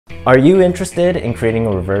Are you interested in creating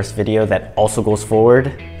a reverse video that also goes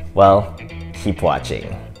forward? Well, keep watching.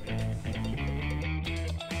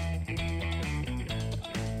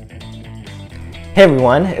 Hey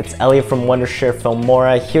everyone, it's Elliot from Wondershare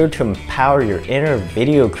Filmora here to empower your inner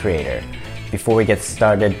video creator. Before we get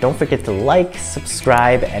started, don't forget to like,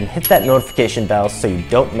 subscribe, and hit that notification bell so you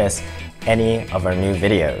don't miss any of our new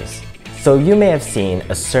videos. So you may have seen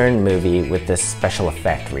a certain movie with this special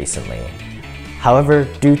effect recently. However,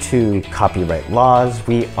 due to copyright laws,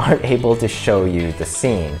 we aren't able to show you the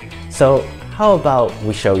scene. So how about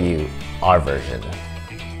we show you our version?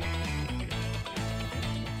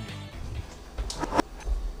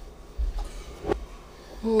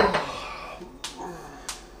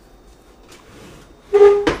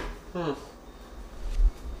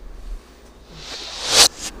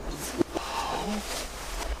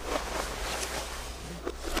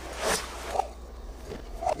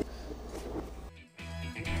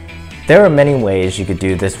 There are many ways you could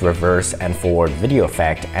do this reverse and forward video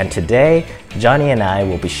effect, and today Johnny and I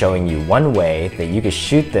will be showing you one way that you can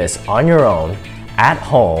shoot this on your own at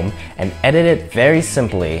home and edit it very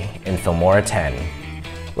simply in Filmora 10.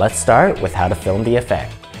 Let's start with how to film the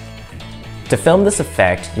effect. To film this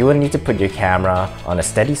effect, you will need to put your camera on a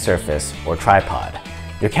steady surface or tripod.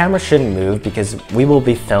 Your camera shouldn't move because we will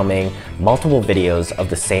be filming multiple videos of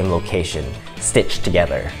the same location, stitched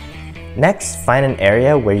together. Next, find an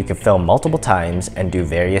area where you can film multiple times and do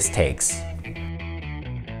various takes.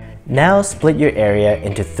 Now split your area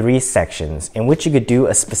into 3 sections in which you could do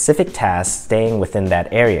a specific task staying within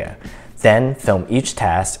that area. Then film each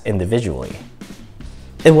task individually.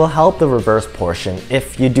 It will help the reverse portion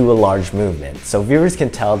if you do a large movement, so viewers can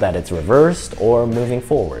tell that it's reversed or moving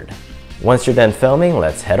forward. Once you're done filming,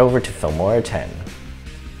 let's head over to Filmora 10.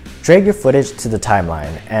 Drag your footage to the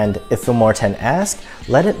timeline, and if Filmora 10 asks,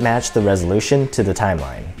 let it match the resolution to the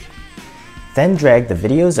timeline. Then drag the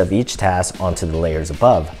videos of each task onto the layers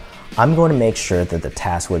above. I'm going to make sure that the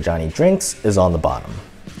task where Johnny drinks is on the bottom.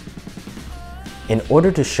 In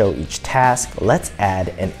order to show each task, let's add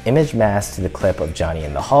an image mask to the clip of Johnny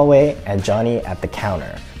in the hallway and Johnny at the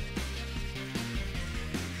counter.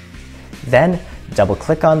 Then double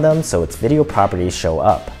click on them so its video properties show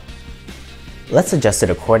up. Let's adjust it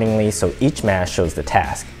accordingly so each mask shows the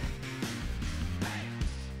task.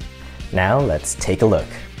 Now let's take a look.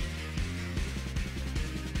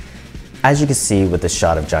 As you can see with the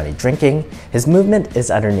shot of Johnny drinking, his movement is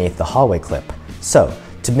underneath the hallway clip. So,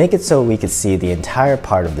 to make it so we can see the entire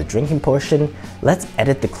part of the drinking portion, let's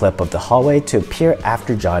edit the clip of the hallway to appear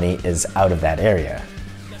after Johnny is out of that area.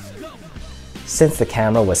 Since the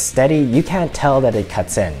camera was steady, you can't tell that it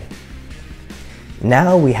cuts in.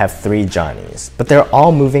 Now we have 3 Johnnies, but they're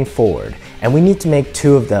all moving forward, and we need to make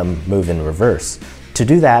 2 of them move in reverse. To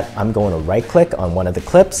do that, I'm going to right-click on one of the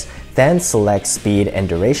clips, then select Speed and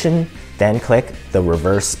Duration, then click the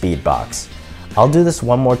Reverse Speed box. I'll do this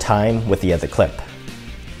one more time with the other clip.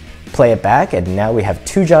 Play it back, and now we have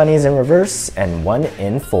 2 Johnnies in reverse and 1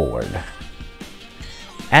 in forward.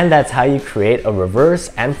 And that's how you create a reverse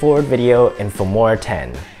and forward video in Filmora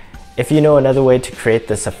 10. If you know another way to create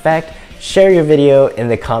this effect, share your video in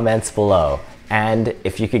the comments below. And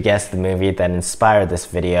if you could guess the movie that inspired this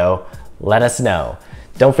video, let us know.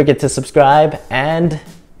 Don't forget to subscribe and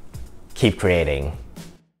keep creating.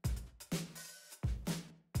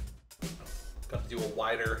 Got to do a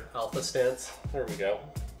wider alpha stance. There we go.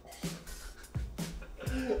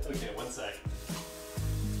 Okay, one sec.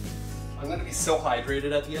 I'm gonna be so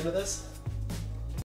hydrated at the end of this.